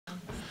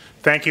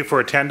Thank you for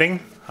attending.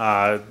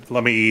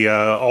 Let me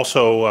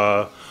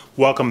also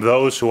welcome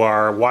those who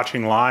are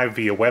watching live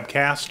via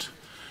webcast.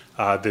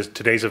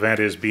 Today's event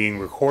is being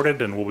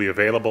recorded and will be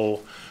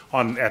available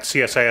at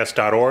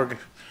csis.org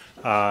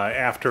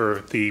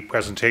after the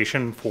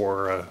presentation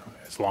for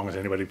as long as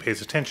anybody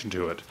pays attention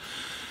to it.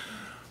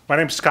 My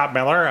name is Scott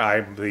Miller.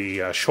 I'm the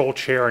Scholl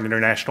Chair in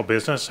International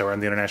Business. I run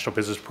the International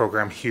Business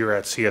Program here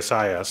at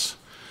CSIS.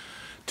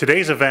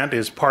 Today's event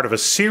is part of a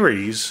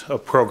series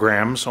of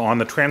programs on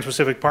the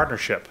Trans-Pacific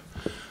Partnership.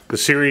 The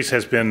series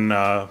has been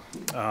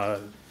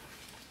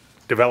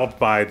developed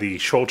by the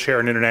Scholl Chair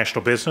in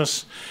International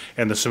Business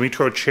and the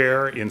Sumitro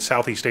Chair in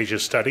Southeast Asia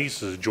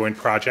Studies as a joint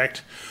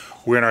project.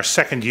 We're in our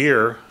second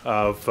year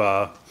of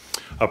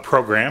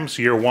programs.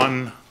 Year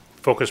one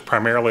focused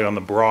primarily on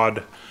the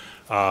broad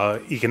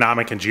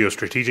economic and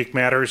geostrategic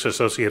matters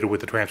associated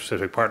with the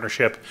Trans-Pacific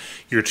Partnership.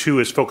 Year two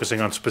is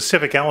focusing on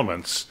specific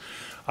elements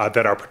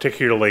that are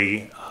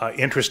particularly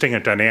interesting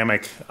and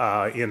dynamic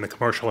in the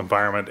commercial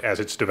environment as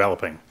it's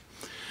developing.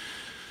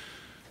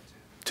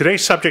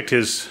 Today's subject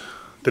is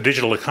the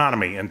digital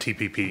economy and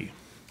TPP.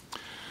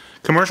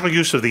 Commercial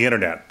use of the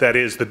internet, that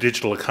is the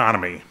digital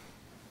economy,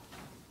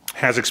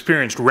 has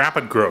experienced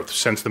rapid growth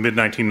since the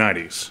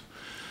mid-1990s.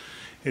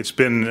 It's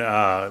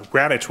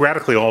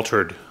radically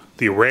altered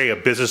the array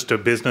of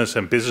business-to-business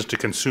and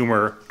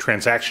business-to-consumer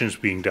transactions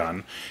being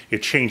done.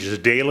 It changes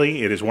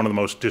daily. It is one of the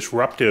most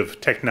disruptive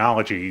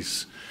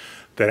technologies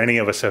that any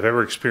of us have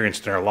ever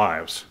experienced in our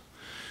lives.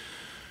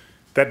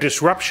 That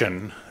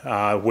disruption,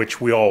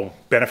 which we all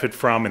benefit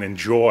from and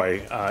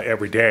enjoy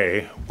every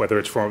day, whether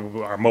it's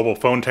from our mobile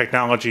phone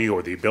technology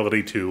or the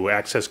ability to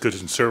access goods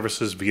and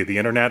services via the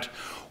internet,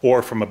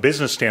 or from a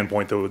business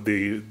standpoint,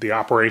 the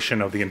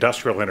operation of the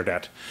industrial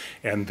internet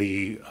and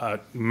the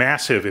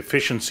massive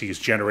efficiencies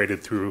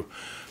generated through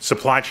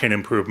supply chain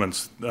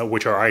improvements,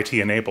 which are IT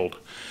enabled.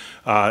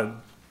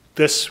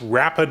 This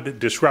rapid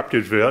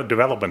disruptive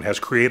development has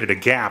created a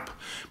gap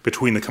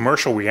between the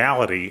commercial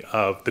reality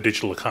of the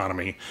digital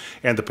economy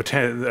and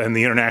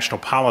the international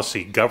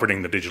policy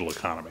governing the digital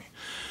economy.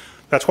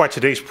 That's why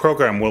today's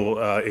program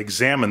will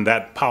examine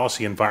that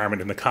policy environment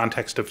in the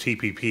context of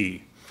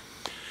TPP.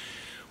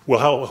 We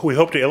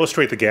hope to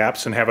illustrate the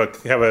gaps and have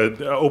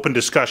an open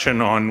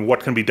discussion on what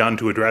can be done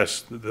to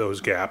address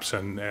those gaps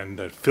and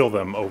fill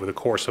them over the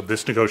course of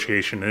this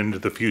negotiation and into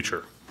the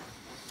future.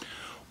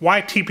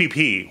 Why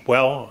TPP?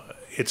 Well,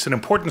 it's an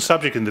important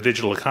subject in the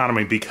digital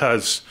economy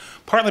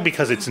partly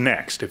because it's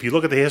next. If you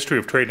look at the history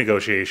of trade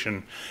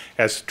negotiation,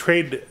 as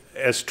trade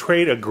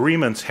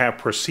agreements have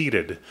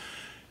proceeded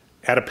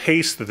at a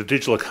pace that the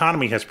digital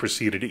economy has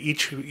proceeded,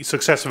 each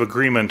successive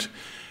agreement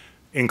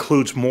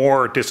includes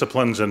more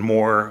disciplines and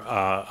more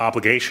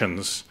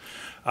obligations.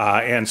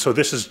 And so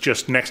this is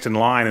just next in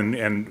line,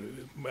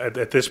 and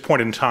at this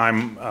point in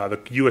time, the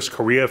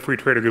U.S.-Korea Free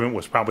Trade Agreement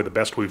was probably the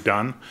best we've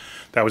done.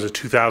 That was a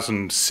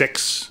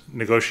 2006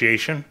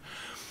 negotiation.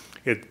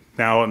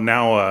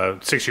 Now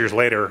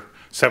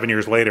 7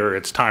 years later,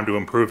 it's time to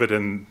improve it,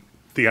 and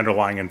the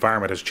underlying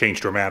environment has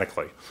changed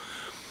dramatically.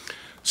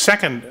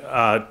 Second,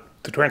 the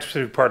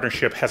Trans-Pacific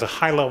Partnership has a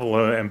high level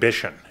of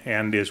ambition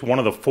and is one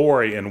of the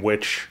four in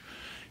which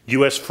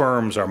U.S.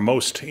 firms are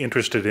most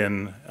interested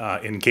in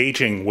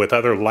engaging with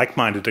other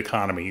like-minded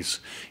economies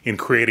in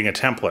creating a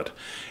template.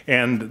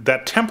 And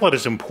that template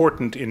is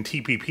important in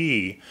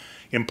TPP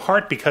in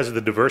part because of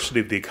the diversity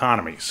of the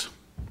economies.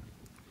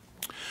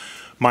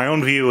 My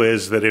own view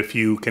is that if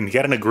you can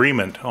get an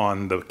agreement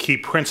on the key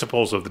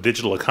principles of the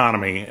digital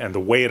economy and the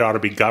way it ought to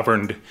be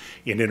governed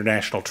in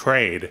international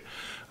trade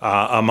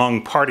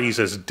among parties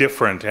as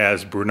different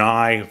as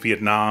Brunei,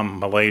 Vietnam,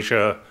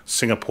 Malaysia,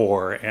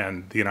 Singapore,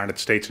 and the United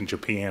States and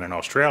Japan and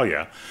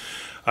Australia,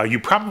 you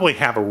probably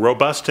have a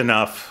robust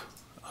enough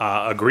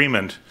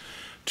agreement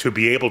to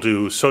be able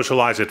to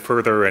socialize it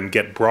further and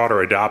get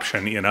broader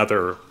adoption in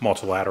other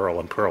multilateral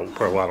and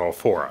plurilateral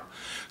fora.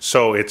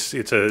 So it's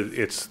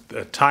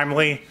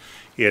timely,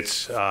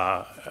 it's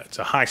a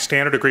high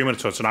standard agreement,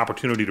 so it's an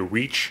opportunity to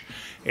reach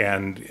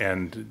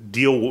and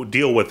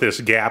deal with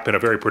this gap in a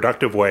very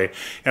productive way,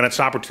 and it's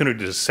an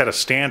opportunity to set a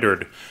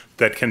standard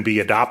that can be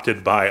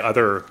adopted by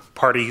other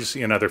parties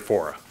in other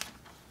fora.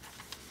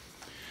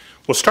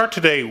 We'll start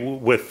today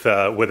with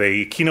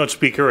a keynote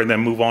speaker and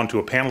then move on to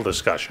a panel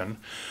discussion.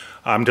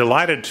 I'm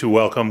delighted to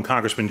welcome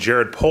Congressman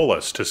Jared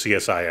Polis to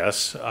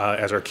CSIS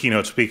as our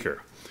keynote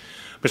speaker.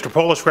 Mr.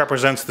 Polis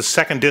represents the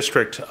 2nd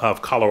District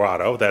of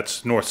Colorado,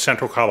 that's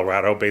north-central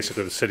Colorado,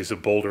 basically the cities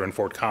of Boulder and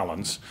Fort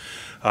Collins.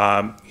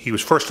 He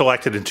was first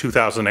elected in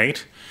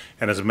 2008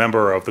 and is a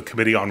member of the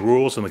Committee on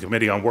Rules and the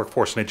Committee on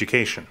Workforce and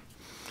Education.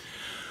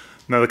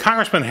 Now, the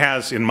congressman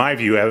has, in my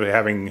view,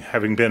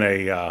 having been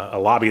a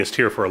lobbyist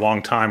here for a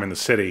long time in the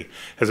city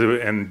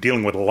and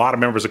dealing with a lot of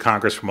members of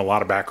Congress from a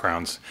lot of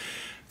backgrounds,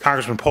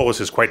 Congressman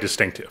Polis is quite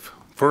distinctive.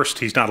 First,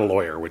 he's not a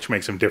lawyer, which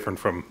makes him different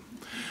from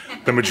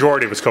the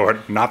majority of his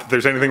cohort. Not that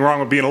there's anything wrong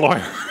with being a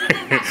lawyer.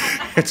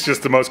 It's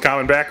just the most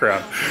common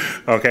background.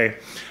 Okay.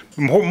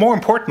 More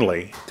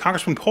importantly,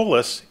 Congressman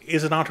Polis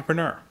is an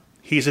entrepreneur.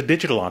 He's a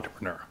digital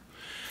entrepreneur.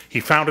 He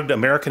founded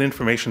American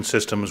Information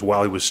Systems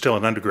while he was still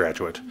an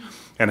undergraduate,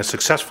 and has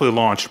successfully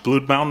launched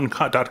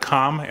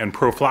BlueMountain.com and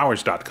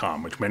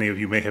ProFlowers.com, which many of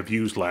you may have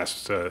used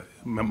last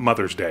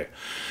Mother's Day.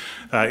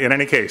 In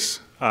any case,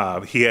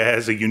 he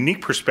has a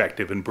unique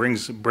perspective and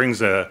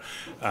brings an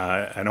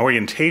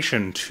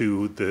orientation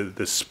to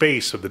the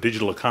space of the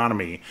digital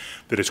economy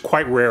that is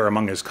quite rare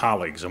among his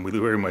colleagues, and we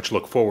very much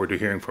look forward to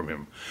hearing from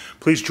him.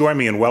 Please join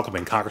me in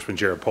welcoming Congressman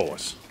Jared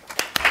Polis.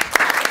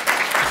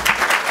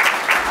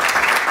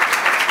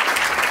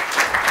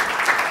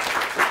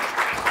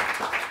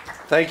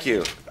 Thank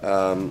you.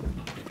 And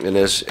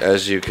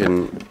as you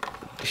can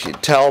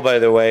tell by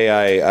the way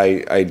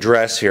I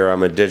dress here,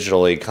 I'm a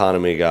digital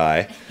economy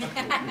guy.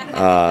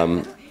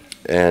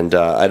 And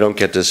I don't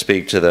get to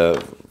speak to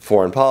the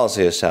foreign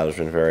policy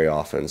establishment very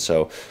often,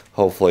 so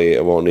hopefully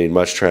it won't need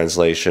much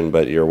translation,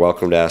 but you're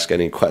welcome to ask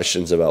any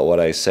questions about what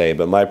I say.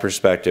 But my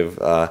perspective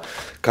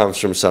comes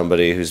from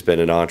somebody who's been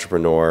an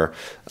entrepreneur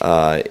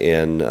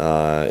in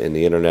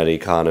the internet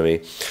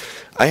economy.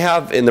 I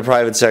have, in the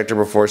private sector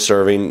before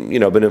serving,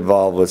 been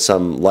involved with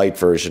some light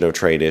version of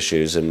trade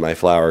issues. In my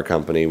flower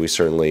company, we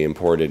certainly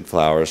imported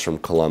flowers from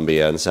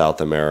Colombia and South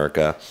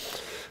America.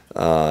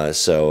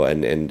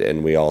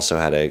 And we also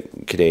had a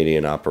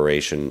Canadian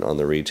operation on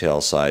the retail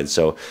side.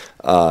 So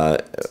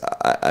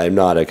I'm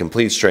not a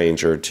complete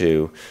stranger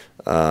to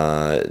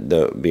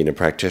being a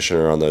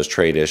practitioner on those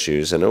trade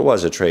issues, and it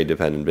was a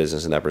trade-dependent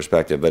business in that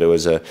perspective. But it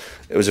was a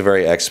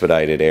very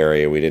expedited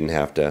area. We didn't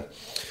have to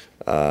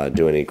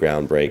do any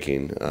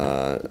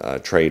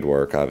groundbreaking trade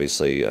work.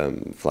 Obviously,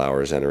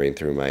 flowers entering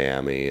through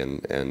Miami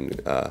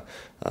and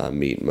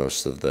meet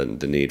most of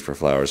the need for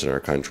flowers in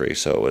our country.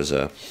 So it was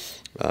a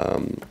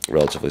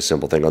relatively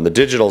simple thing. On the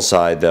digital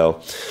side,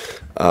 though,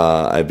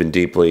 I've been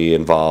deeply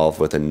involved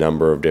with a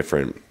number of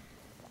different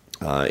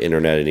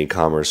internet and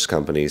e-commerce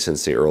companies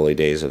since the early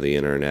days of the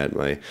internet.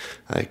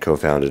 I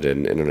co-founded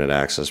an internet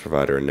access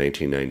provider in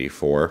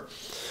 1994.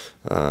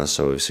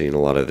 So we've seen a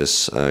lot of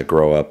this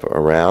grow up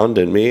around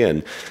in me,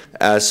 and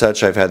as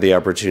such, I've had the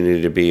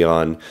opportunity to be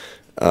on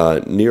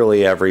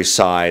nearly every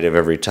side of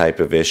every type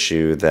of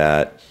issue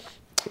that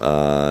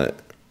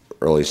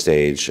early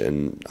stage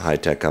and high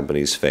tech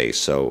companies face.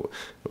 So,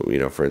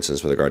 for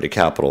instance, with regard to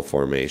capital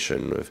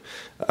formation, we've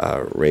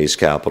raised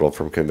capital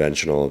from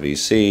conventional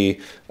VC,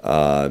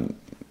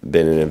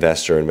 been an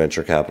investor in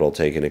venture capital,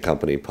 taken a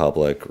company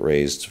public,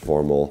 raised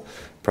formal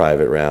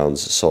private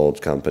rounds,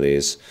 sold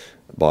companies,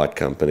 bought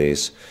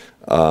companies.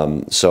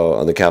 So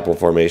on the capital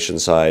formation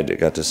side, I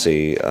got to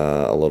see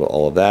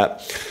all of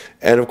that.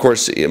 And of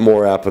course,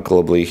 more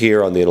applicably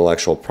here on the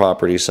intellectual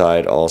property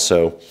side,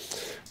 also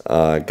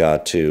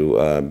got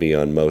to be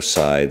on most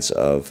sides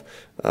of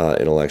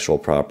intellectual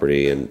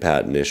property and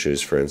patent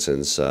issues. For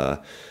instance,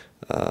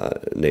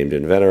 named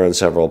inventor on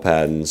several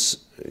patents,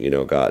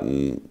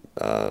 gotten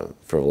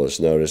frivolous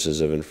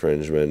notices of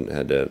infringement,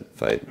 had to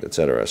fight,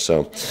 etc.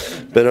 So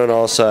been on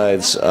all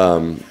sides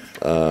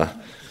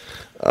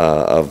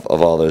of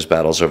all those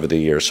battles over the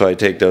years. So I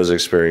take those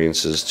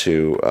experiences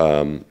to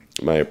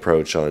my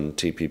approach on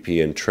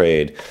TPP and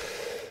trade.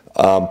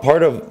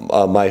 Part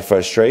of my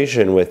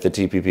frustration with the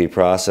TPP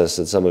process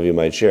that some of you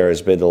might share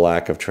has been the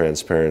lack of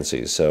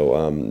transparency. So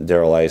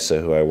Daryl Issa,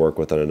 who I work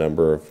with on a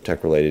number of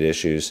tech-related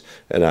issues,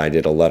 and I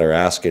did a letter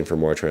asking for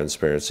more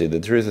transparency.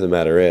 The truth of the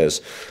matter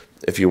is,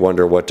 if you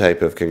wonder what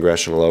type of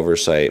congressional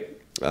oversight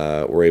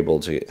we're able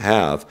to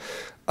have,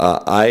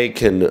 I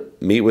can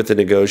meet with the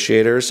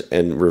negotiators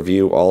and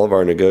review all of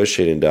our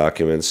negotiating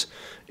documents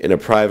in a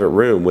private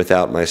room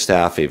without my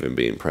staff even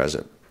being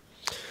present.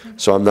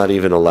 So I'm not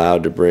even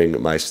allowed to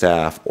bring my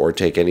staff or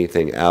take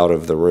anything out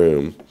of the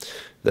room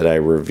that I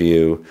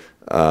review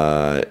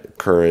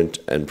current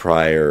and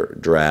prior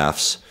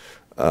drafts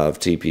of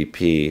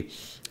TPP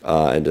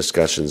and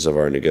discussions of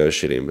our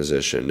negotiating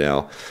position.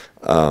 Now,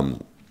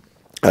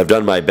 I've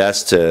done my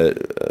best to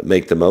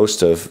make the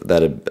most of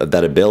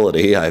that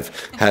ability. I've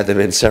had them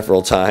in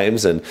several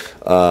times, and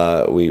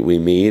we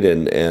meet,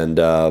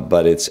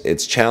 but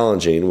it's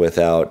challenging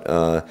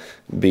without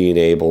being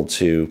able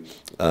to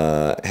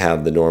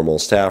have the normal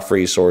staff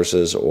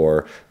resources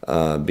or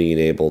being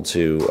able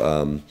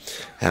to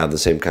have the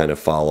same kind of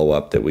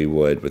follow-up that we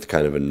would with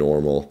kind of a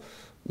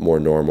more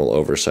normal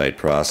oversight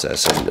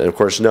process. And of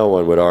course, no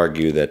one would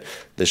argue that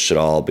this should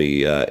all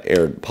be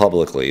aired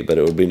publicly, but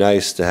it would be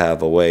nice to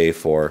have a way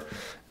for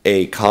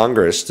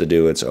Congress to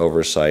do its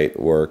oversight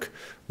work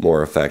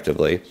more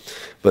effectively,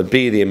 but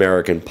the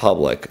American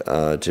public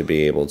to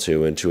be able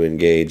to, and to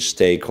engage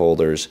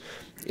stakeholders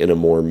in a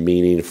more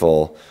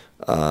meaningful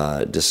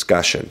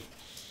discussion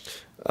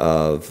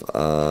of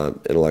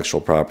intellectual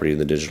property in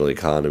the digital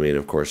economy, and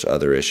of course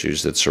other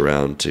issues that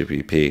surround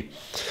TPP.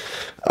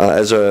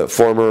 As a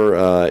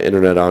former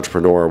internet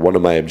entrepreneur, one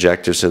of my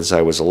objectives since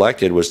I was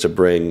elected was to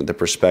bring the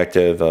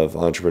perspective of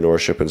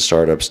entrepreneurship and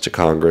startups to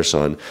Congress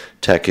on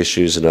tech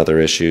issues and other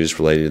issues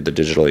related to the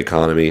digital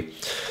economy.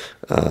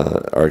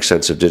 our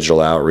extensive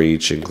digital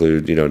outreach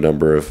include, a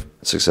number of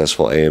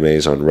successful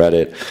AMAs on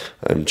Reddit.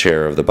 I'm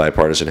chair of the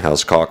bipartisan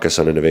House Caucus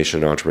on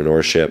Innovation and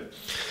Entrepreneurship,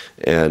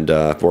 and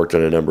I've worked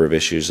on a number of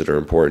issues that are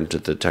important to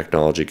the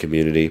technology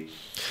community.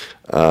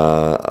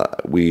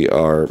 We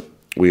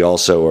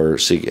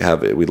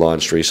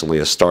launched recently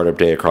a Startup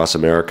Day Across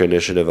America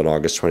initiative on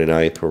August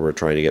 29th, where we're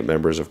trying to get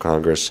members of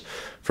Congress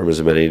from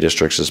as many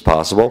districts as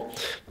possible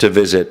to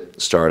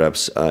visit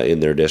startups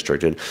in their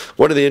district. And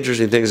one of the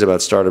interesting things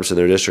about startups in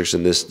their districts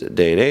in this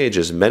day and age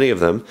is many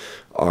of them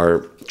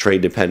are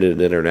trade dependent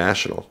and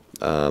international.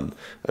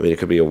 It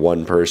could be a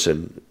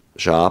one-person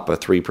shop, a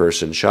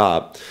three-person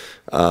shop,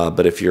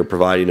 but if you're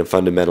providing a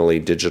fundamentally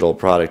digital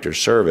product or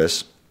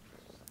service,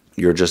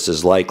 you're just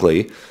as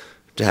likely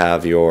to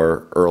have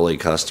your early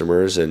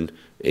customers in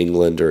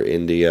England or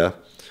India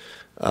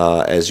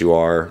as you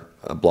are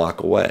a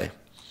block away.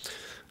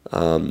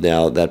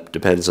 Now, that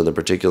depends on the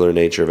particular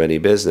nature of any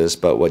business,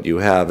 but what you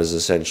have is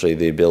essentially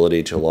the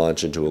ability to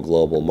launch into a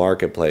global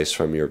marketplace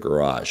from your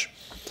garage.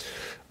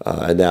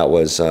 And that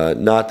was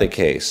not the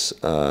case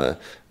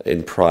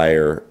in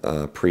prior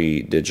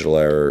pre-digital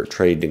era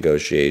trade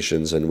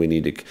negotiations, and we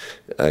need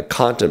to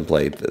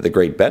contemplate the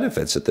great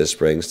benefits that this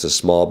brings to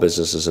small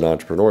businesses and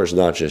entrepreneurs,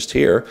 not just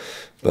here,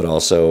 but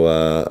also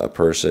a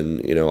person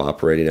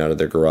operating out of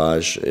their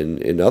garage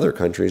in other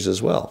countries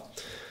as well.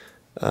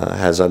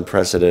 Has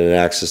unprecedented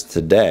access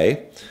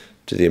today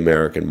to the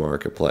American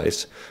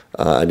marketplace,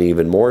 and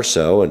even more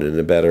so, and in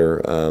a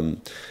better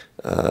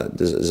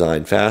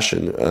design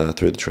fashion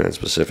through the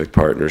Trans-Pacific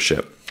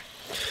Partnership.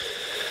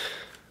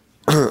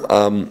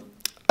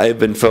 I've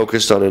been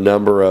focused on a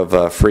number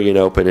of free and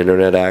open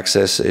internet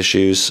access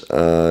issues.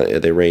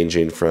 They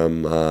ranging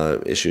from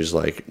issues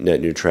like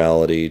net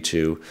neutrality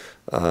to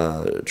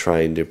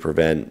trying to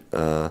prevent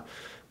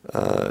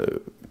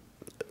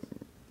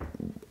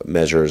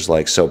measures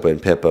like SOPA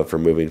and PIPA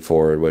from moving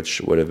forward,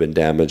 which would have been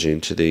damaging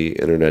to the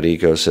internet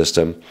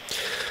ecosystem.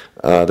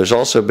 There's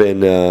also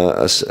been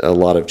a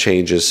lot of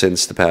changes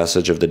since the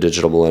passage of the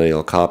Digital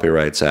Millennial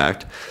Copyrights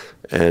Act,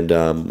 and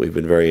we've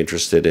been very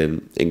interested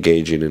in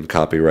engaging in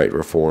copyright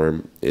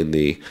reform in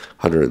the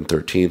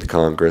 113th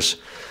Congress,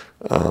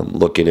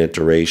 looking at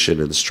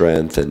duration and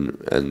strength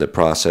and the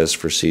process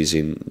for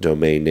seizing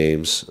domain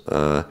names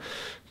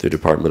through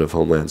Department of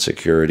Homeland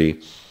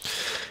Security.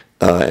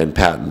 And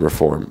patent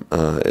reform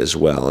as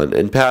well.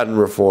 And patent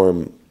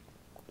reform,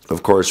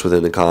 of course,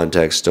 within the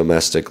context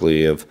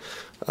domestically of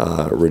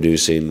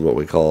reducing what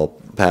we call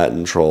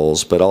patent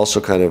trolls, but also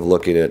kind of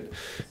looking at,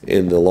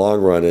 in the long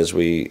run, as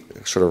we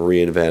sort of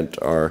reinvent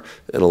our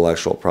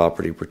intellectual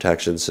property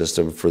protection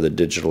system for the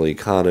digital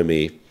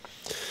economy,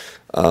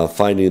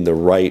 finding the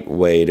right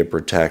way to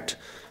protect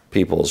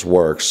people's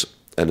works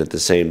and at the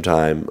same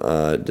time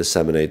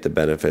disseminate the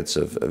benefits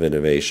of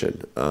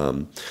innovation.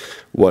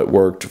 What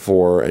worked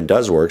for, and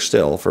does work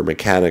still, for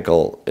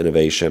mechanical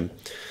innovation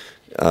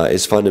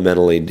is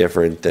fundamentally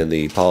different than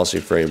the policy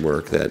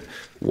framework that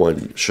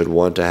one should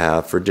want to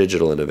have for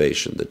digital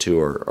innovation. The two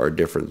are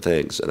different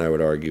things, and I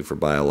would argue for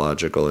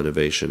biological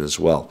innovation as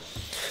well.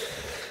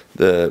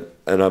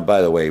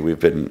 By the way, we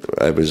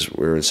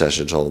were in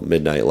session until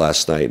midnight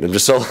last night, and I'm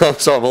just so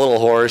I'm a little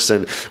hoarse,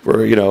 and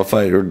we're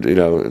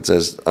it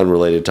says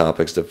unrelated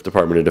topics, the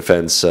Department of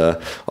Defense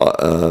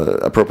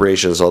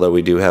appropriations. Although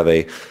we do have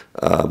a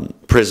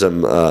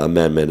PRISM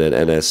amendment, an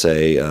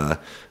NSA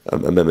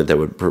amendment that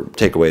would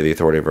take away the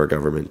authority of our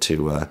government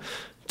to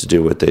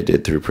do what they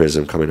did through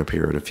PRISM coming up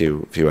here in a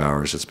few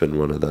hours. It's been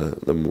one of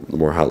the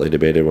more hotly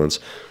debated ones.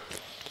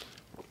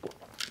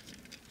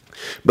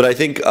 But I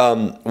think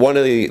one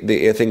of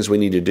the things we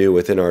need to do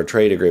within our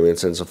trade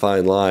agreements, and it's a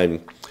fine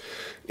line,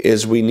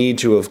 is we need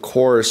to, of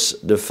course,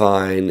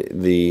 define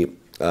the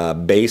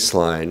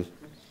baseline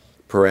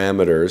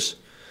parameters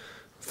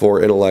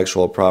for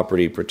intellectual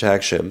property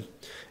protection.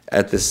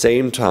 At the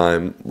same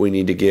time, we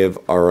need to give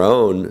our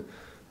own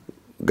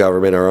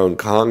government, our own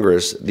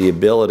Congress, the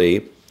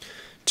ability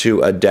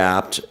to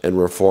adapt and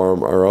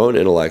reform our own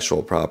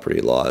intellectual property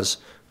laws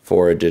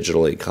for a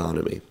digital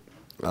economy,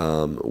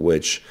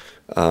 which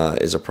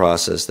is a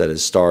process that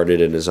has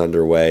started and is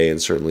underway,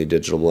 and certainly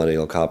Digital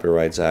Millennial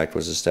Copyrights Act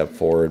was a step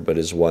forward, but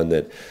is one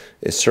that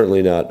is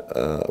certainly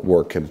not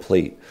work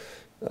complete.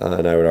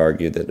 And I would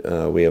argue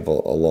that we have a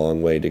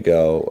long way to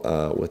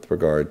go with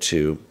regard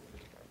to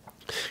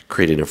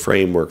creating a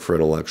framework for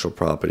intellectual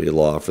property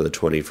law for the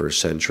 21st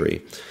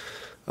century.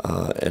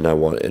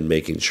 And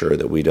making sure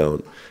that we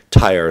don't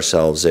tie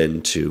ourselves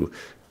into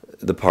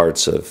the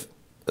parts of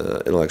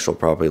intellectual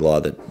property law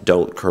that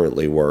don't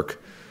currently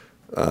work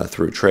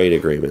through trade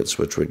agreements,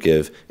 which would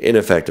give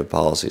ineffective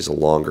policies a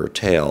longer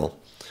tail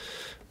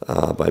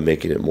by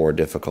making it more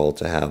difficult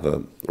to have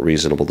a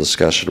reasonable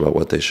discussion about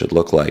what they should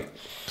look like.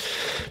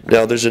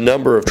 Now, there's a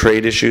number of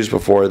trade issues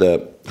before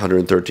the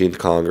 113th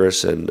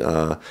Congress, and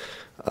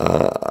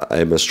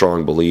I'm a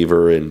strong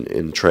believer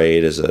in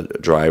trade as a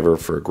driver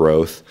for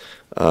growth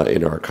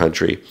in our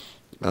country.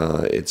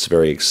 It's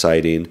very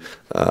exciting.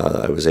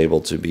 I was able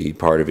to be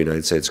part of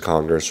United States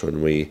Congress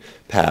when we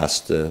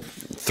passed the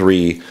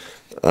 3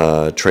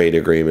 trade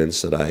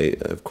agreements that I,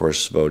 of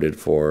course, voted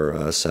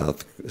for,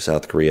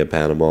 South Korea,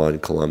 Panama,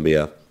 and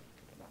Colombia.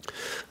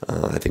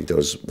 I think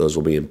those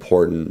will be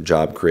important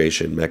job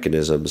creation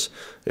mechanisms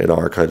in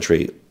our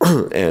country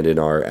and in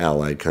our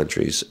allied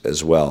countries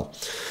as well.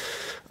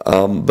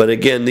 But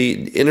again,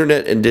 the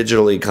internet and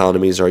digital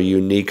economies are a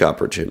unique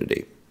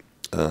opportunity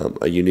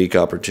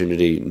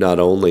not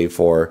only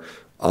for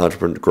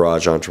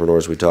garage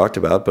entrepreneurs we talked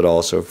about, but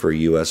also for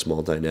U.S.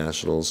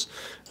 multinationals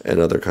and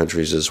other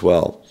countries as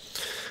well.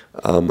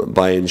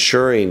 By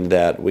ensuring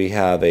that we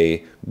have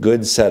a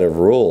good set of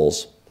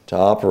rules to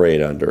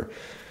operate under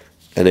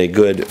and a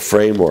good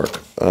framework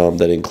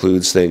that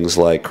includes things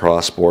like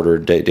cross-border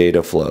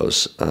data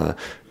flows,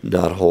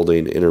 not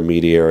holding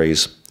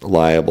intermediaries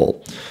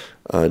liable,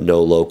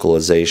 no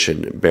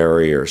localization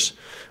barriers,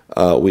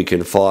 we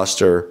can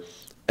foster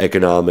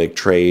economic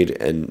trade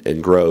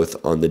and growth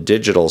on the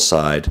digital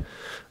side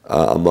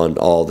among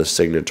all the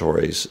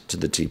signatories to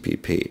the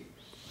TPP.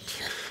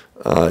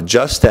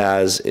 Just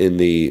as in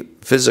the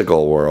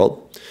physical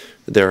world,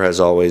 there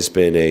has always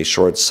been a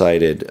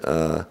short-sighted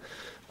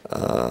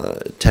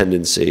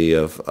tendency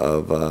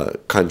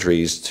of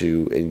countries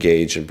to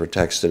engage in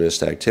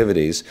protectionist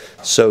activities,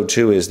 so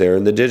too is there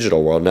in the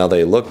digital world. Now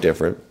they look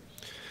different.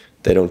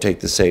 They don't take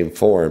the same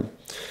form.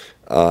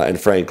 And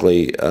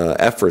frankly,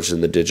 efforts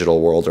in the digital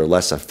world are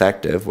less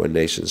effective when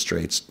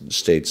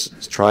states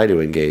try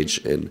to engage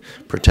in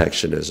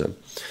protectionism.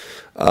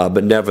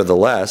 But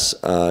nevertheless,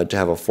 to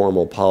have a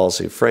formal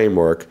policy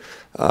framework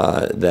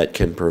that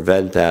can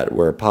prevent that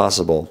where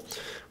possible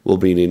will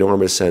be an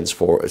enormous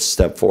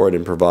step forward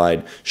and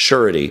provide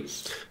surety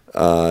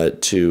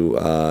to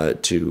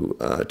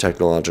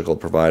technological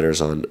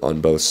providers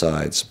on both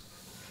sides.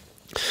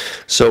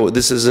 So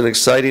this is an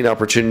exciting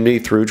opportunity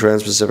through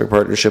Trans-Pacific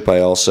Partnership.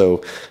 I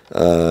also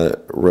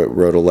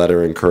wrote a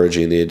letter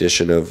encouraging the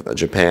addition of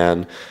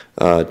Japan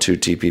to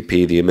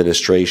TPP. The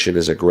administration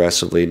is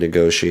aggressively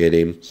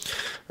negotiating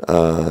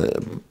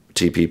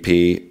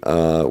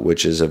TPP,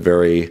 which is a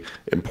very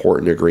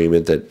important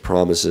agreement that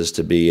promises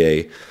to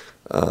be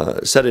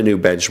set a new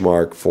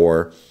benchmark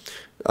for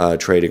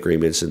trade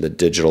agreements in the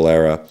digital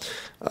era.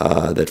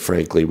 That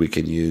frankly we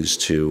can use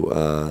to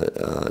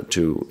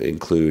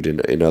include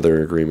in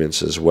other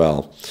agreements as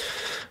well.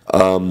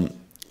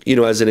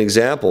 As an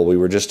example, we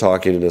were just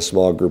talking in a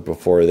small group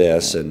before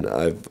this, and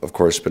I've of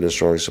course been a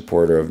strong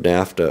supporter of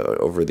NAFTA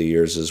over the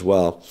years as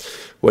well.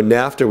 When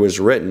NAFTA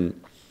was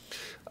written,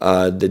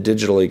 the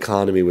digital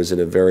economy was in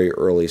a very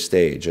early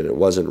stage, and it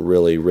wasn't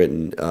really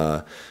written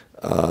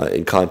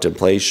in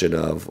contemplation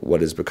of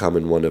what is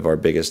becoming one of our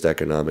biggest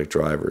economic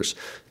drivers.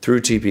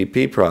 Through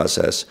TPP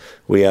process,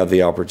 we have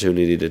the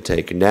opportunity to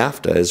take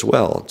NAFTA as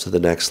well to the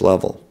next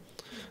level,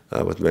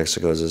 with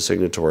Mexico as a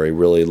signatory,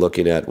 really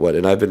looking at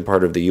and I've been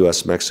part of the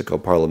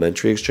U.S.-Mexico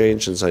Parliamentary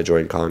Exchange since I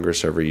joined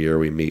Congress. Every year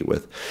we meet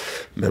with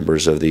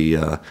members of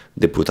the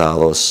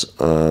diputados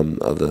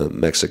of the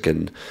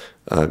Mexican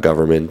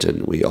government,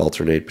 and we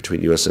alternate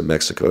between U.S. and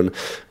Mexico. And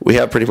we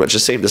have pretty much the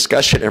same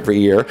discussion every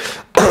year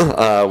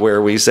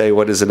where we say,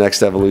 what is the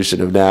next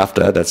evolution of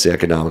NAFTA? That's the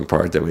economic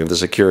part. Then we have the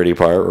security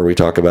part where we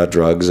talk about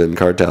drugs and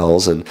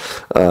cartels. And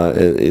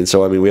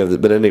so, I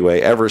mean, but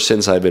anyway, ever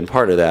since I've been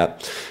part of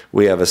that,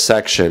 we have a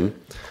section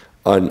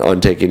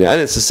on taking that.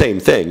 And it's the same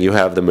thing. You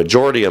have the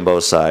majority on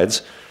both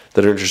sides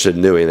that are interested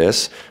in doing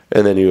this,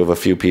 and then you have a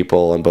few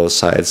people on both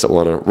sides that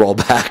want to roll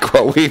back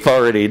what we've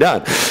already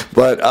done.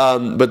 But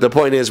the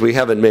point is, we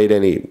haven't made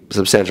any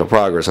substantial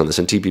progress on this,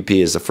 and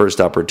TPP is the first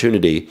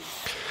opportunity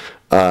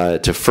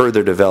to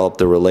further develop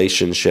the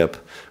relationship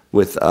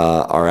with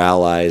our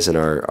allies and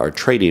our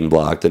trading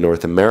bloc, the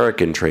North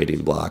American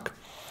trading bloc,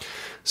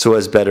 so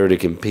as better to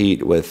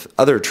compete with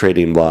other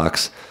trading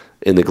blocs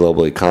in the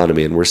global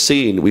economy. And we've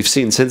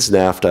seen since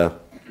NAFTA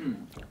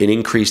an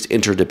increased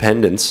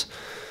interdependence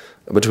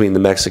between the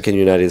Mexican,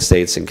 United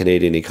States, and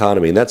Canadian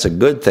economy. And that's a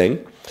good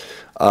thing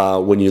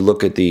when you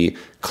look at the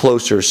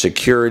closer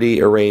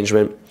security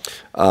arrangement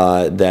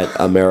that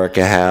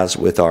America has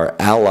with our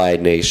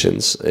allied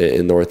nations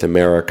in North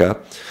America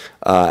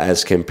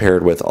as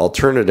compared with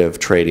alternative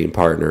trading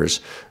partners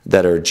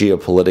that are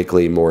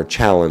geopolitically more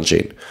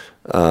challenging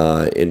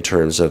in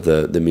terms of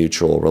the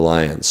mutual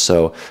reliance.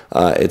 So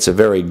it's a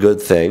very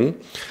good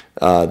thing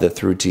that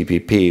through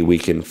TPP we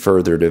can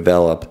further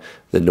develop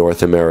the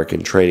North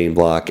American trading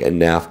bloc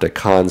and NAFTA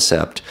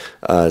concept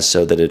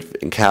so that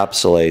it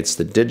encapsulates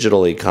the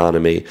digital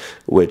economy,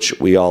 which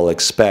we all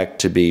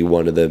expect to be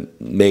one of the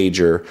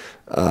major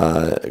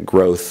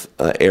growth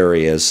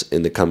areas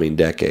in the coming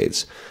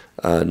decades.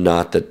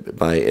 Not that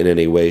in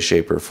any way,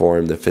 shape, or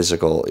form the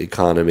physical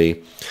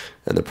economy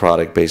and the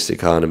product-based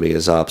economy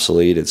is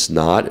obsolete. It's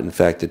not. In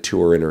fact, the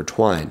two are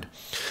intertwined.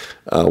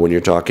 When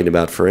you're talking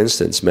about, for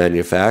instance,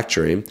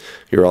 manufacturing,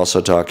 you're also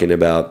talking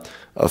about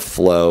a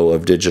flow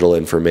of digital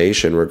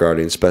information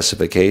regarding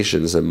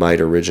specifications that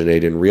might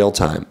originate in real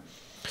time,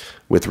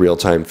 with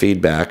real-time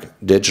feedback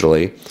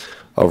digitally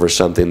over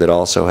something that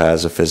also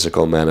has a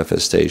physical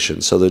manifestation.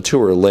 So the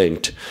two are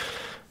linked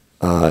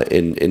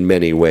in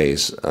many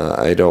ways.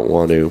 I don't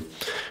want to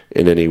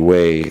in any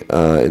way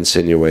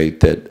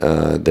insinuate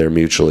that they're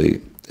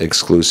mutually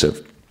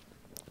exclusive.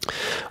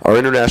 Our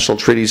international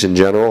treaties in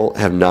general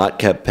have not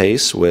kept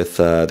pace with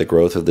the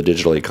growth of the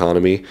digital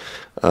economy.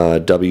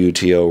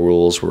 WTO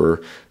rules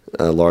were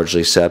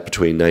largely set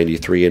between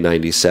 93 and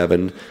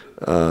 97,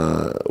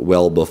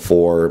 well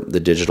before the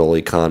digital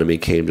economy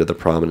came to the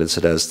prominence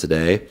it has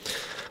today.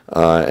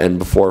 And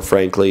before,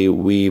 frankly,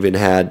 we even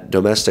had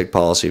domestic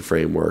policy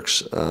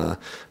frameworks,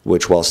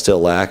 which, while still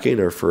lacking,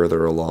 are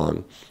further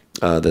along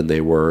than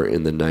they were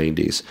in the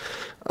 90s.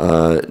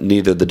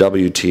 Neither the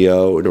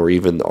WTO nor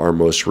even our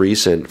most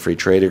recent free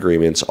trade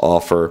agreements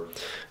offer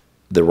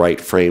the right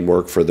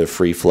framework for the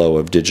free flow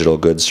of digital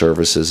goods,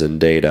 services, and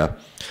data.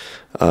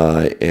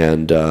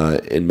 And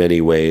in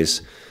many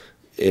ways,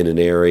 in an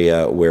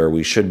area where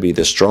we should be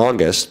the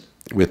strongest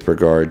with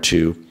regard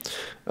to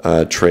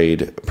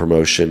trade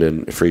promotion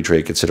and free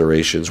trade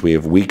considerations, we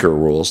have weaker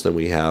rules than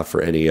we have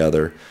for any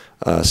other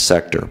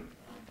sector.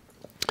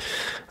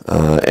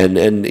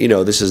 And you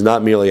know, this is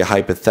not merely a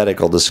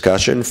hypothetical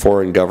discussion.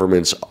 Foreign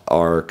governments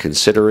are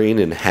considering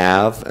and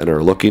have and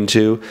are looking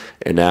to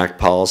enact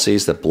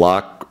policies that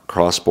block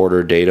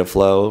cross-border data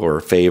flow or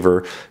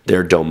favor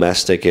their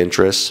domestic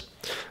interests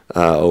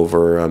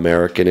over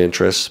American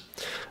interests.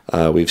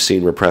 We've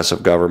seen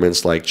repressive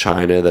governments like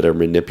China that are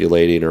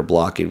manipulating or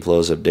blocking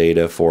flows of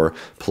data for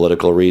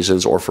political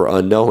reasons or for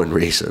unknown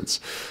reasons.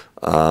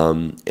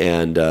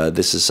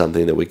 This is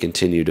something that we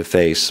continue to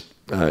face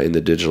in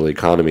the digital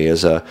economy.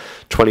 As a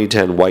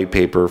 2010 white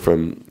paper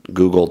from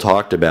Google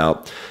talked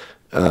about,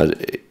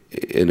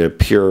 in a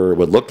pure,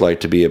 what looked like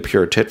to be a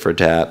pure tit for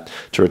tat,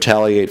 to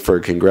retaliate for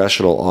a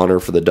congressional honor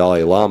for the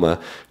Dalai Lama,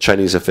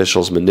 Chinese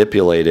officials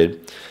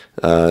manipulated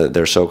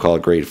their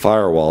so-called Great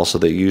Firewall so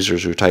that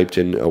users who typed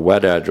in a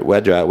web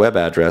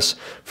address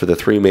for the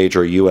three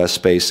major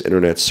U.S.-based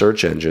internet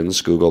search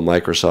engines, Google,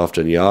 Microsoft,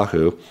 and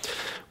Yahoo,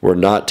 were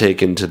not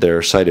taken to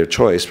their site of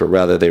choice, but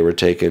rather they were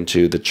taken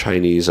to the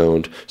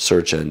Chinese-owned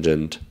search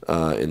engine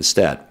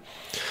instead.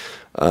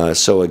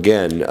 So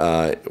again,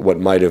 what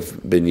might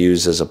have been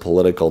used as a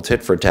political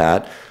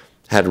tit-for-tat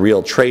had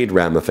real trade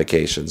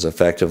ramifications.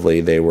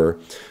 Effectively, they were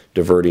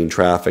diverting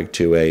traffic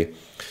to a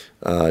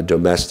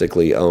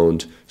domestically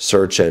owned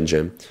search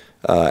engine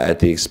at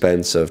the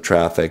expense of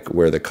traffic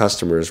where the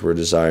customers were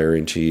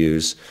desiring to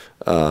use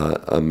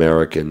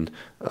American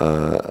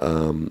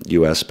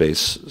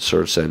US-based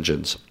search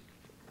engines.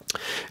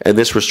 And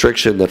this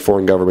restriction that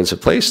foreign governments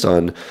have placed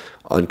on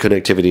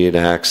connectivity and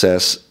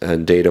access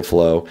and data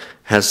flow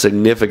has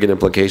significant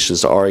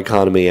implications to our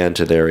economy and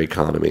to their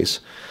economies.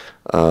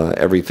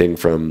 Everything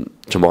from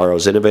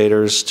tomorrow's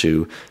innovators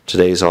to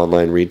today's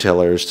online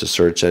retailers to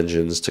search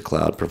engines to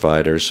cloud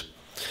providers.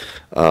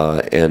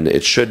 And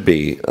it should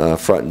be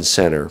front and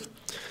center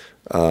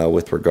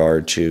with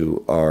regard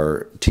to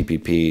our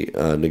TPP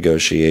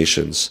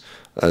negotiations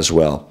as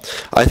well.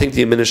 I think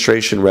the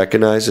administration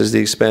recognizes the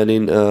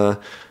expanding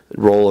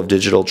role of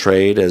digital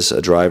trade as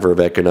a driver of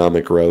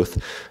economic growth.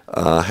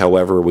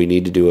 However, we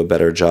need to do a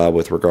better job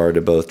with regard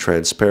to both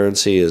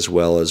transparency as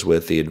well as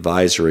with the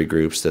advisory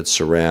groups that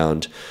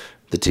surround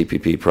the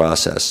TPP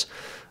process.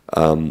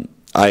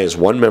 I, as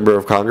one member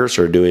of Congress,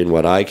 are doing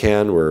what I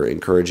can. We're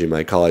encouraging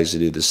my colleagues to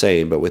do the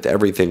same. But with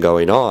everything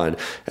going on,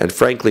 and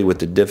frankly with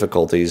the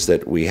difficulties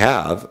that we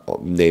have,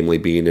 namely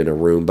being in a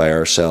room by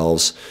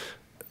ourselves,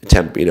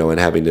 and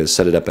having to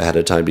set it up ahead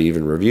of time to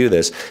even review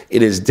this,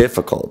 it is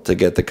difficult to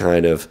get the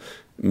kind of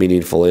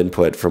meaningful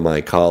input from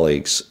my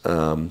colleagues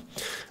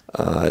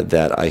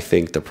that I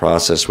think the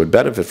process would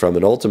benefit from.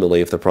 And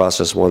ultimately, if the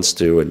process wants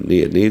to and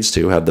it needs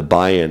to have the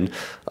buy-in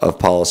of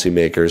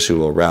policymakers who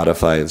will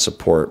ratify and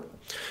support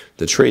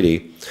the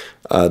treaty,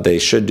 they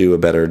should do a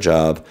better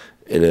job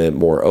in a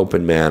more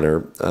open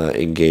manner,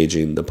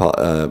 engaging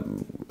the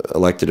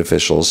elected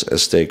officials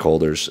as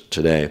stakeholders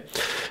today.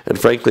 And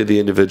frankly, the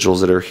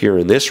individuals that are here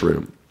in this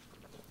room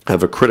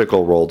have a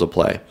critical role to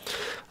play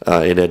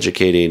in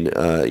educating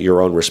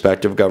your own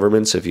respective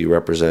governments, if you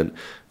represent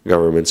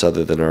governments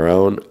other than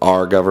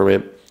our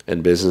government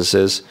and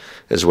businesses,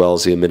 as well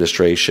as the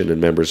administration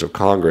and members of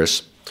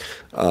Congress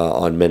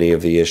on many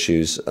of the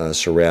issues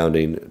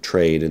surrounding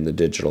trade in the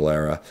digital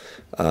era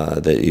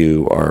that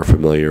you are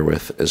familiar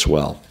with as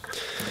well.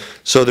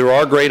 So there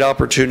are great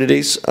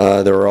opportunities.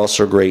 There are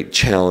also great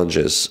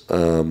challenges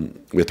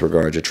with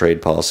regard to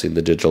trade policy in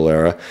the digital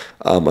era.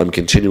 I'm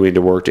continuing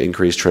to work to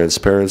increase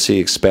transparency,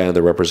 expand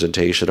the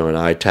representation on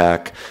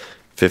ITAC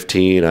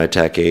 15,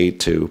 ITAC 8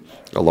 to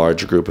a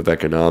larger group of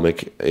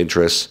economic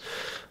interests.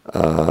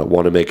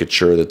 Want to make it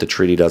sure that the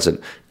treaty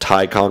doesn't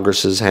tie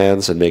Congress's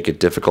hands and make it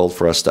difficult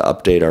for us to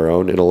update our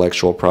own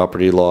intellectual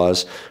property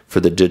laws for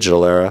the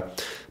digital era,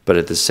 but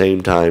at the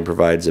same time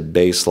provides a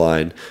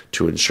baseline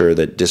to ensure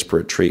that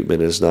disparate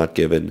treatment is not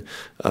given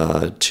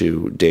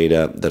to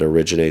data that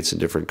originates in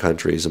different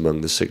countries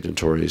among the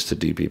signatories to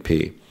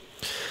DPP.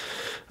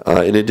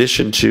 In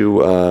addition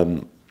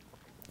to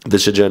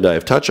this agenda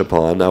I've touched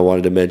upon, I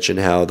wanted to mention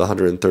how the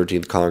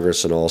 113th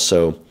Congress and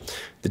also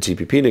the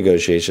TPP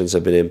negotiations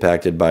have been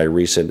impacted by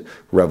recent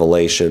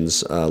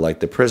revelations like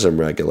the PRISM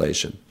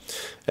regulation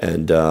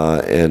and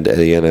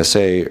the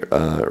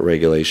NSA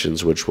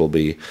regulations, which we'll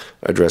be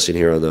addressing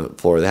here on the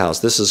floor of the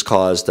House. This has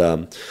caused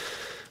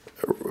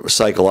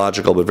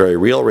psychological but very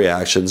real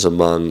reactions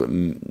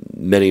among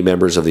many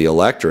members of the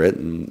electorate,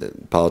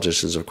 and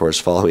politicians, of course,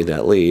 following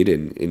that lead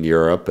in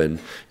Europe and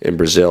in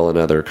Brazil and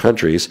other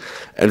countries.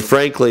 And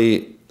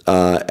frankly,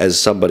 as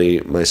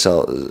somebody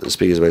myself,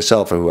 speaking as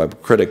myself, who I'm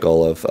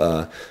critical of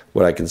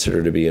what I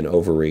consider to be an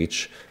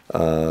overreach,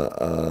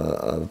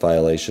 a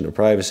violation of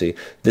privacy,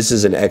 this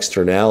is an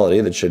externality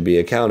that should be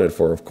accounted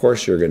for. Of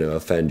course, you're going to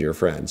offend your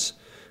friends,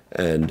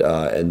 and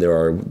there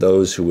are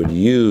those who would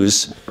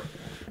use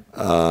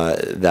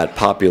that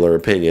popular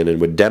opinion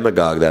and would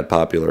demagogue that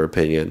popular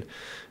opinion,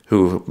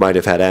 who might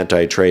have had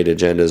anti-trade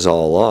agendas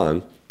all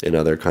along in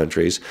other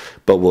countries,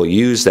 but will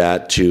use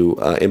that to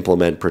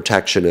implement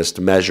protectionist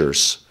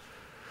measures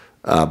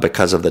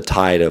because of the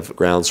tide of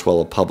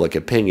groundswell of public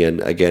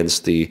opinion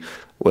against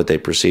what they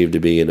perceive to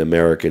be an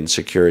American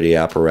security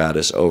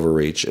apparatus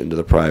overreach into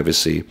the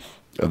privacy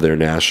of their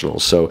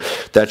nationals. So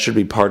that should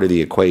be part of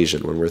the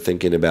equation when we're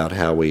thinking about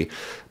how we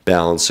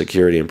balance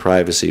security and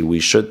privacy. We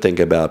should think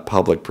about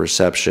public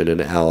perception in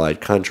allied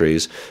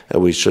countries,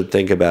 and we should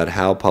think about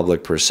how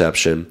public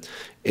perception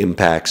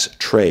impacts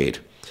trade.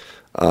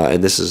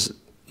 And this is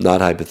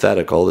not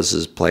hypothetical. This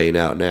is playing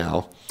out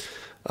now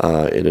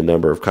in a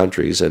number of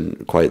countries,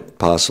 and quite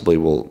possibly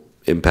will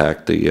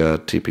impact the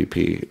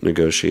TPP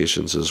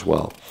negotiations as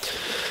well.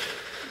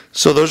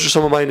 So those are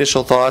some of my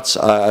initial thoughts.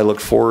 I look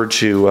forward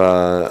to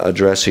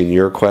addressing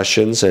your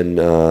questions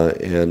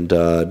and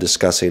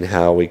discussing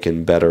how we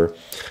can better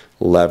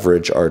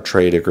leverage our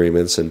trade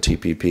agreements and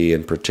TPP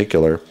in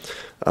particular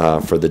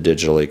for the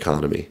digital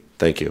economy.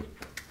 Thank you.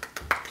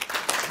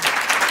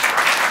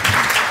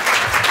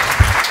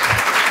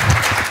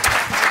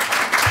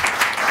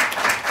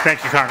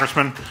 Thank you,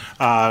 Congressman.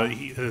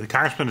 The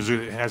Congressman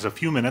has a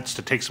few minutes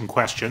to take some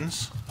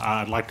questions.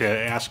 I'd like to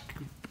ask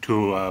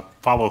to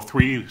follow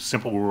 3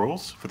 simple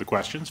rules for the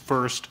questions.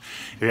 First,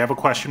 if you have a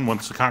question,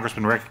 once the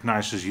Congressman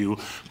recognizes you,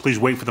 please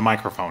wait for the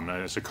microphone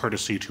as a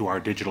courtesy to our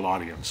digital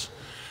audience.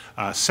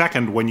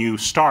 Second, when you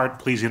start,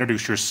 please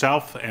introduce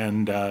yourself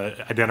and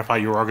identify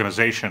your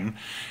organization.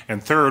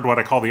 And third, what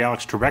I call the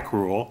Alex Trebek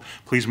rule,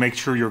 please make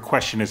sure your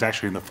question is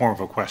actually in the form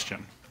of a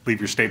question. Leave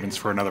your statements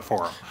for another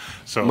forum.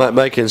 So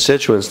my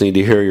constituents need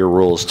to hear your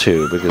rules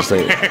too, because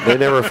they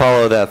never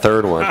follow that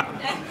third one. Go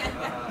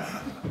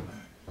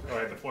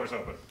ahead, the floor is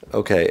open.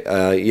 Okay,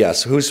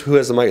 yes, who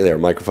has the mic there?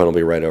 Microphone will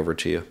be right over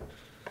to you.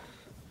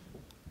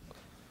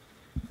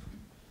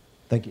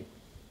 Thank you.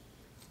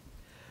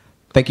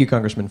 Thank you,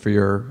 Congressman, for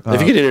your... if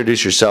you could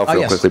introduce yourself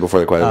real quickly before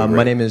the question.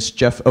 My name is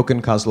Jeff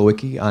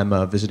Oken-Kozlowicki. I'm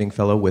a visiting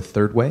fellow with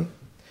Third Way,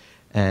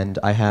 and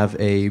I have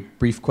a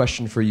brief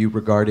question for you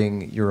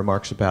regarding your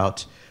remarks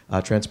about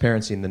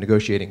transparency in the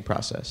negotiating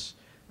process.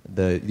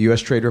 The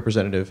U.S. Trade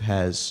Representative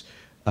has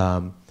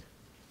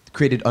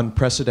created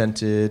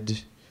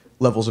unprecedented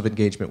levels of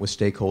engagement with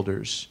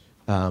stakeholders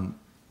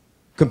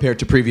compared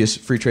to previous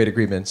free trade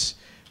agreements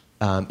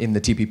in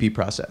the TPP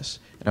process.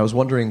 And I was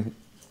wondering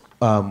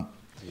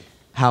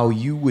how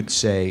you would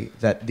say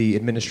that the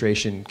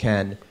administration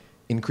can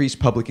increase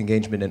public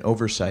engagement and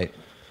oversight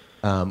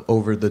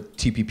over the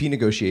TPP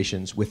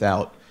negotiations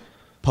without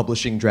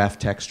publishing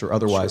draft text or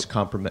otherwise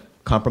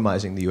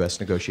compromising the U.S.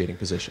 negotiating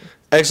position?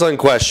 Excellent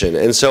question.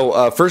 And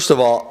so, first of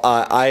all,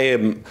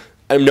 I'm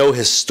no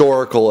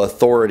historical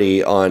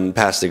authority on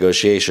past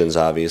negotiations,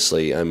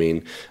 obviously. I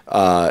mean,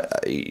 I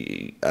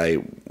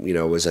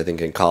was, I think,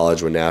 in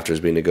college when NAFTA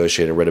was being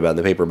negotiated and read about it in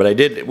the paper.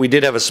 But we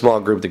did have a small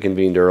group that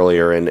convened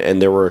earlier,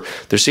 and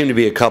there seemed to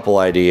be a couple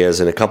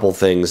ideas and a couple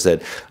things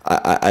that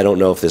I don't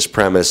know if this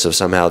premise of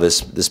somehow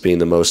this being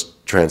the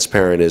most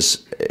transparent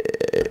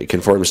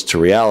conforms to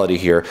reality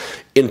here.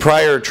 In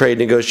prior trade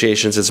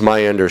negotiations, it's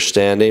my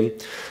understanding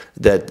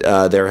that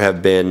there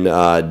have been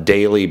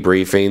daily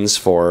briefings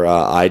for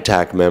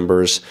ITAC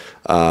members.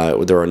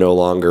 There are no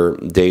longer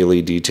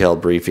daily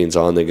detailed briefings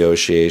on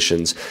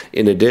negotiations.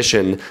 In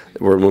addition,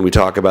 when we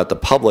talk about the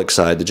public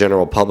side, the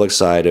general public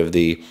side of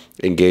the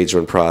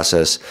engagement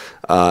process,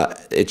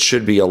 it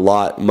should be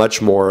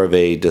much more of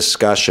a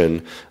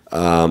discussion,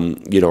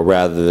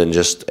 rather than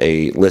just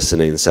a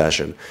listening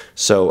session.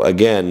 So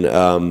again,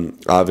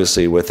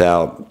 obviously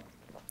without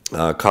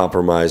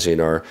compromising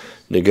our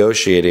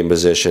negotiating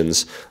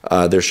positions,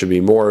 there should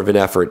be more of an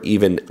effort,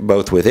 even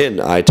both within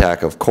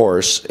ITAC, of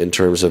course, in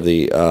terms of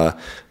the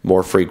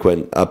more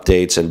frequent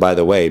updates, and by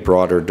the way,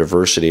 broader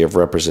diversity of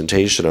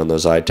representation on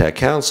those ITAC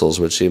councils,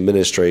 which the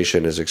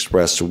administration has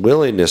expressed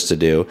willingness to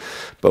do,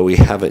 but we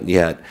haven't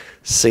yet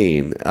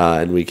seen,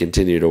 and we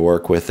continue to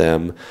work with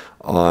them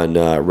on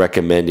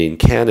recommending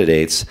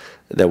candidates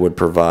that would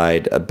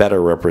provide a better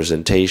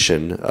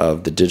representation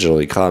of the digital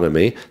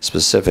economy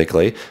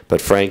specifically, but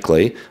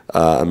frankly,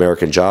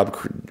 American job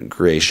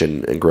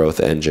creation and growth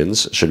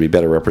engines should be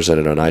better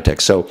represented on ITEC.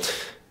 So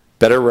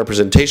better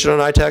representation on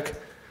ITEC,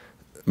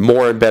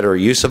 more and better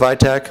use of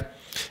ITech,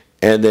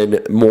 and then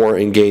more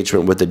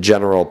engagement with the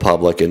general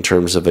public in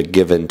terms of a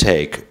give and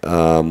take.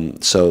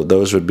 So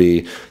those would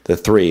be the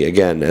three.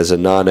 Again, as a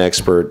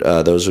non-expert,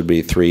 those would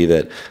be three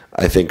that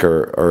I think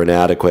are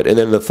inadequate. And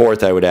then the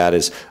fourth I would add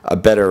is a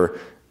better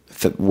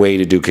way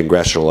to do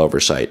congressional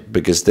oversight,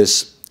 because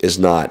this is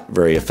not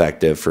very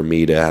effective for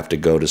me to have to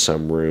go to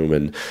some room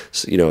and,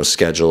 you know,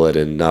 schedule it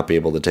and not be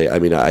able to take. I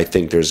mean, I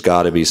think there's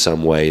got to be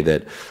some way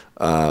that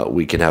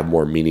we can have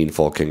more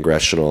meaningful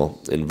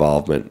congressional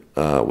involvement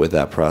with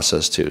that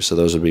process too. So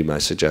those would be my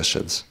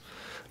suggestions.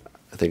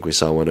 I think we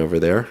saw one over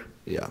there.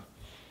 Yeah.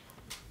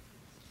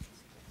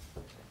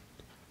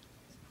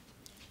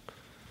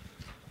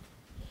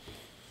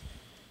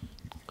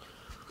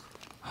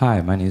 Hi,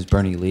 my name is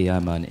Bernie Lee.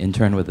 I'm an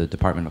intern with the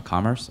Department of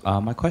Commerce.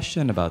 My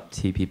question about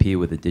TPP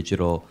with the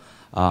digital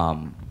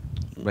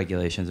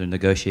regulations or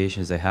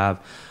negotiations they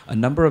have, a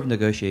number of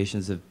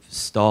negotiations have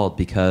stalled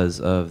because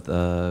of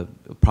the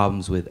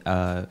problems with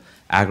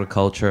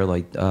agriculture,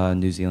 like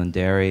New Zealand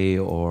dairy,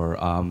 or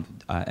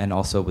and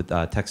also with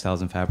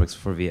textiles and fabrics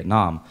for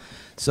Vietnam.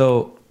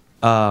 So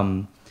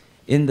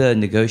in the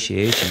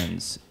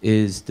negotiations,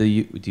 do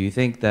you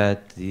think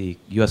that the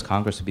U.S.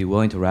 Congress would be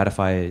willing to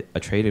ratify a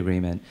trade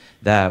agreement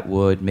that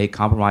would make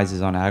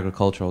compromises on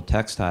agricultural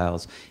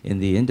textiles in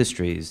the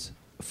industries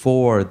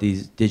for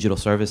these digital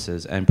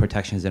services and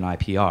protections in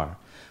IPR?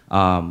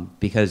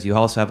 Because you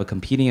also have a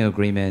competing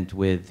agreement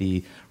with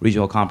the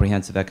Regional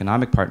Comprehensive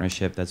Economic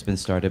Partnership that's been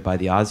started by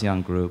the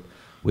ASEAN group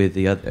with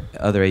the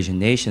other Asian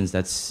nations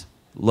that's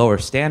lower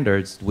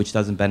standards, which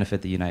doesn't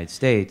benefit the United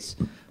States,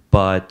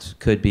 but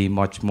could be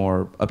much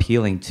more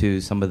appealing to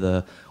some of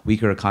the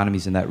weaker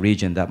economies in that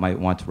region that might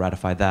want to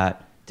ratify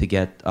that to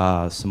get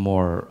some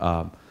more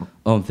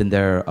oomph in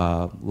their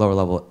lower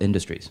level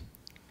industries.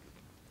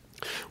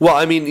 Well,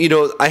 I mean, you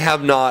know, I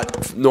have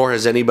not, nor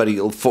has anybody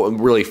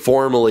really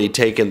formally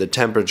taken the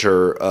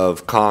temperature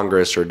of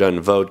Congress or done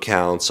vote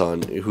counts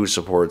on who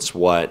supports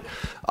what.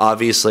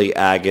 Obviously,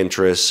 ag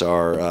interests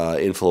are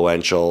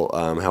influential.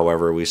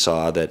 However, we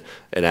saw that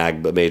a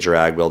major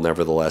ag bill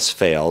nevertheless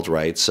failed,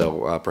 right?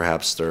 So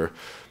perhaps they're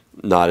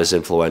not as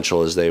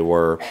influential as they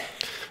were.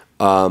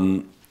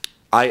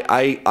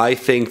 I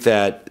think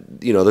that,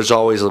 you know, there's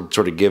always a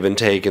sort of give and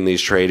take in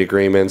these trade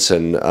agreements,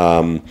 and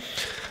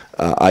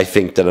I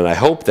think that, and I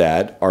hope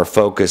that, our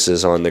focus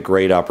is on the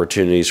great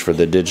opportunities for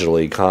the digital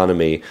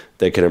economy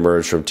that can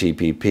emerge from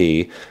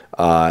TPP,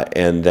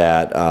 and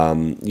that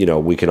you know,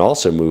 we can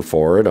also move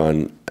forward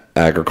on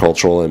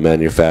agricultural and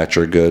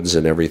manufactured goods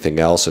and everything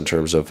else in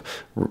terms of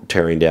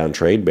tearing down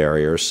trade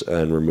barriers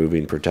and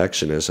removing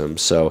protectionism.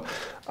 So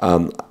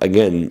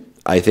again,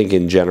 I think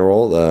in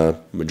general the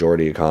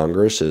majority of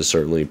Congress is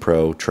certainly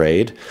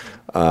pro-trade.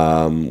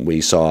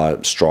 We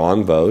saw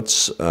strong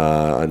votes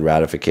on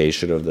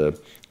ratification of the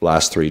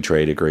last three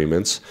trade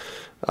agreements.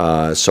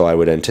 So I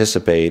would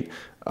anticipate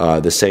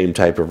the same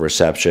type of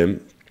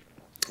reception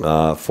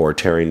for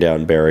tearing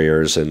down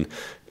barriers in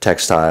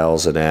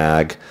textiles and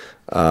ag,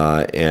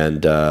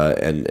 and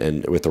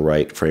with the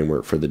right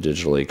framework for the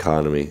digital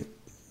economy.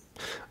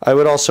 I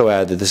would also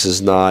add that this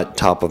is not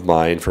top of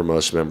mind for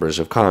most members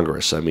of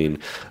Congress. I mean,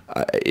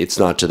 it's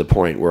not to the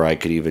point where I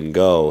could even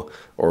go,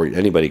 or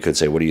anybody could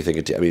say, what do you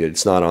think? I mean,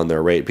 it's not on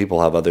their rate.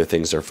 People have other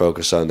things they're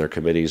focused on, their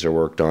committees are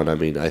worked on. I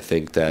mean, I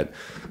think that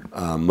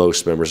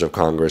most members of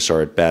Congress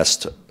are at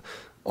best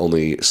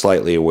only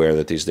slightly aware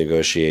that these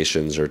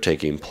negotiations are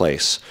taking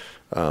place,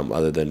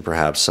 other than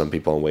perhaps some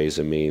people on Ways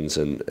and Means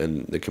and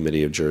the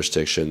Committee of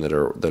Jurisdiction that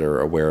are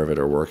aware of it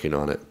or working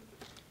on it.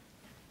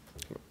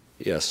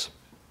 Yes.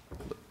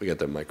 We got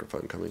that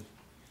microphone coming.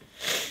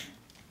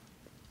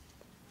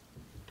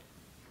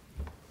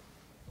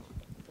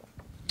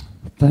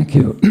 Thank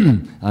you.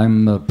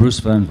 I'm Bruce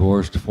Van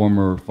Voorst,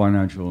 former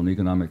financial and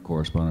economic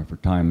correspondent for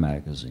Time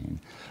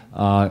magazine.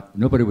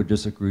 Nobody would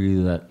disagree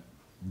that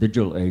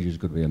digital age is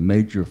going to be a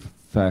major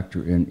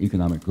factor in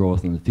economic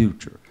growth in the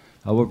future.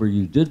 However,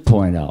 you did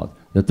point out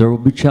that there will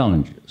be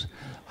challenges.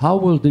 How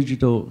will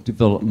digital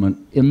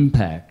development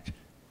impact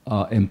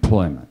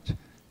employment?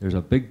 There's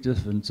a big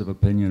difference of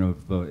opinion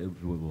of it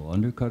will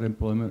undercut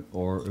employment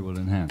or it will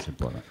enhance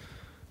employment.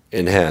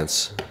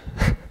 Enhance.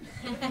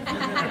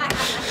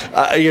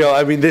 You know,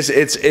 I mean, it's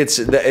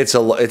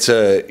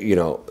a you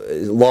know,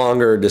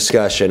 longer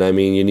discussion. I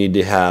mean, you need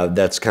to have,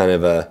 that's kind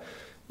of a,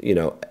 you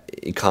know,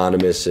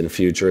 economists and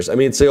futurists. I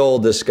mean, it's the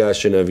old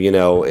discussion of, you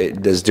know,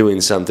 does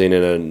doing something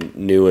in a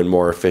new and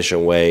more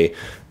efficient way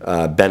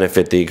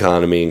benefit the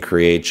economy and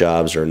create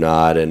jobs or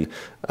not? And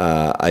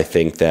I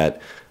think that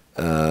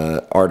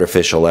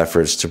artificial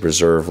efforts to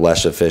preserve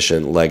less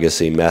efficient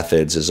legacy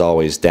methods is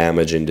always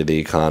damaging to the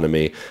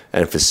economy,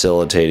 and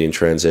facilitating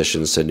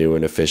transitions to new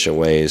and efficient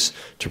ways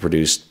to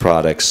produce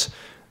products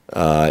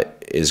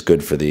is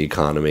good for the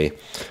economy.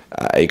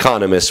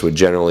 Economists would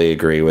generally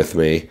agree with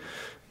me.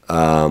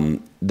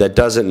 That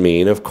doesn't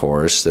mean, of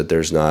course, that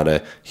there's not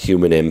a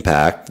human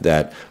impact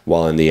that,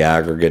 while in the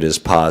aggregate is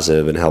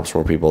positive and helps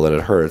more people than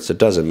it hurts, it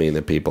doesn't mean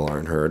that people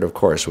aren't hurt. Of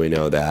course, we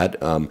know that.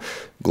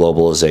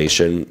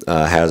 Globalization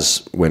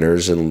has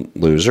winners and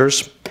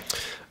losers.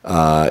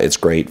 It's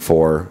great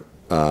for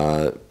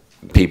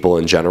people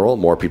in general.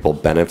 More people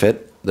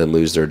benefit than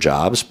lose their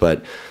jobs,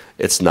 but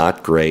it's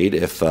not great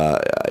if,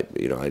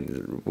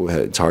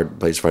 it's hard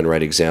place to find the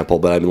right example,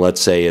 but I mean,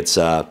 let's say it's,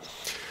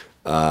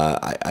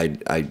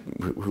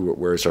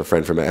 where's our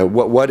friend from?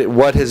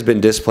 What has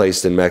been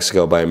displaced in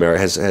Mexico by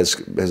America? Has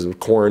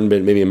corn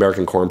been, maybe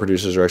American corn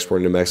producers are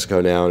exporting to Mexico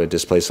now and it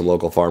displaced some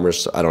local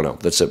farmers? I don't know.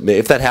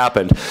 If that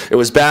happened, it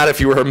was bad if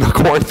you were a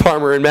corn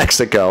farmer in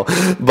Mexico.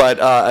 But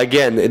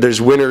again, there's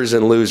winners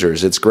and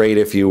losers. It's great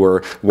if you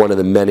were one of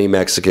the many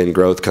Mexican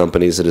growth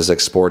companies that is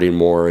exporting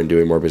more and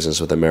doing more business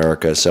with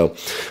America. So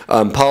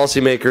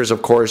policymakers,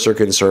 of course, are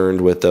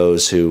concerned with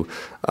those who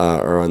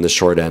are on the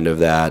short end of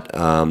that.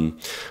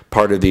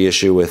 Part of the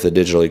issue with the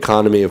digital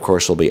economy, of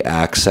course, will be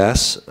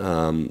access,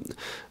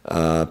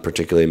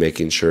 particularly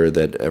making sure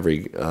that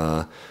every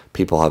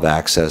people have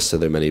access to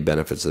the many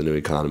benefits of the new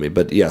economy.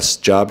 But yes,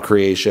 job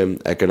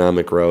creation,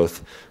 economic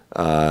growth,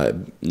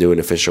 new and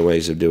efficient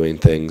ways of doing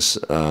things,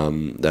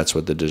 that's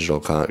what the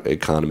digital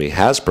economy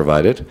has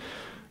provided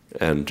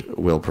and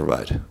will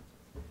provide.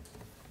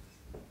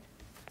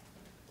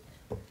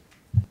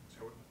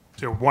 Is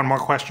there one more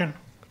question?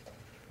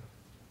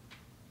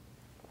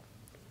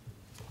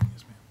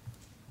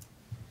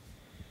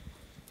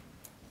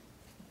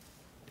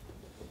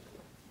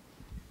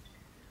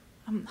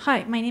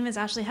 Hi, my name is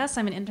Ashley Hess.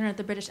 I'm an intern at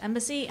the British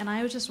Embassy, and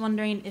I was just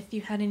wondering if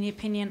you had any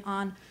opinion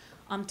on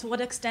to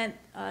what extent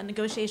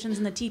negotiations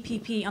in the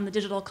TPP on the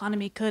digital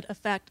economy could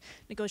affect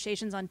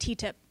negotiations on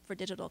TTIP for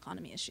digital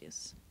economy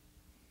issues.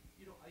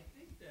 I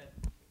think that...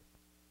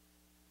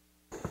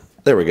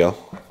 There we go.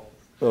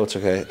 Oh, it's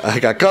okay. I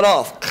got cut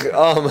off.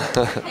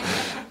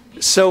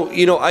 So,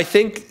 I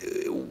think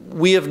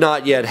we have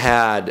not yet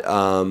had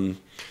a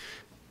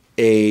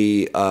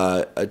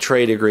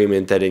trade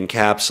agreement that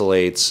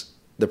encapsulates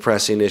the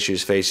pressing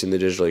issues facing the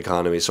digital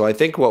economy. So I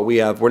think what we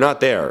have, we're not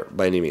there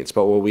by any means,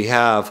 but what we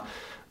have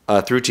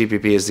through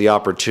TPP is the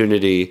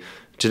opportunity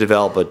to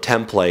develop a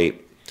template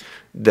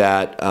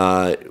that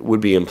would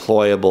be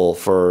employable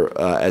for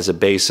as a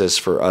basis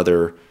for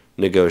other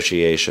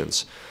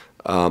negotiations.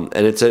 And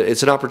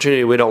it's an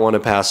opportunity we don't want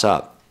to pass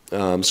up.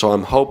 So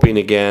I'm hoping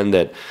again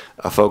that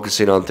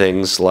focusing on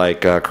things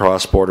like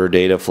cross-border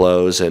data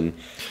flows and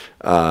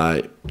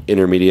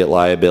intermediate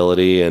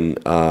liability and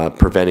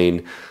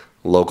preventing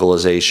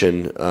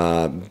localization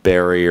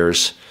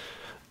barriers,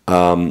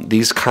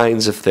 these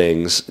kinds of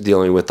things,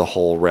 dealing with the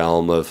whole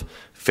realm of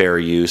fair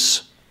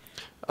use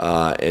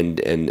and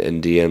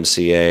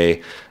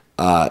DMCA.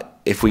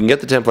 If we can get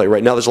the template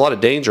right, now there's a lot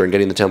of danger in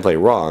getting the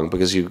template wrong,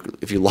 because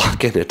if you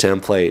lock in a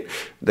template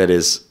that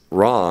is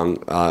wrong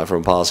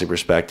from a policy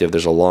perspective,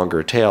 there's a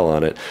longer tail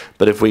on it.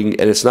 But if we can,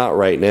 and it's not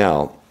right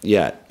now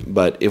yet,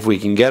 but if we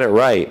can get it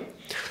right,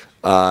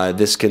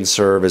 this can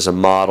serve as a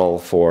model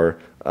for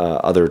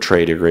other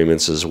trade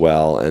agreements as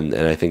well, and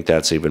I think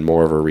that's even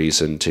more of a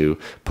reason to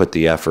put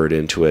the effort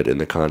into it in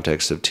the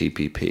context of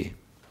TPP.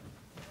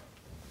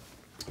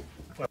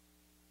 Well,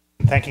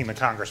 thanking the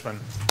Congressman.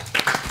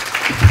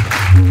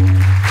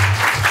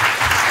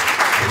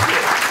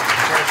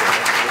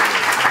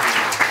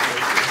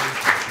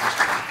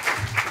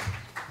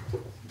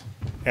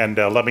 And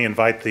let me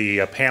invite the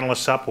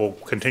panelists up. We'll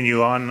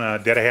continue on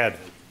dead ahead.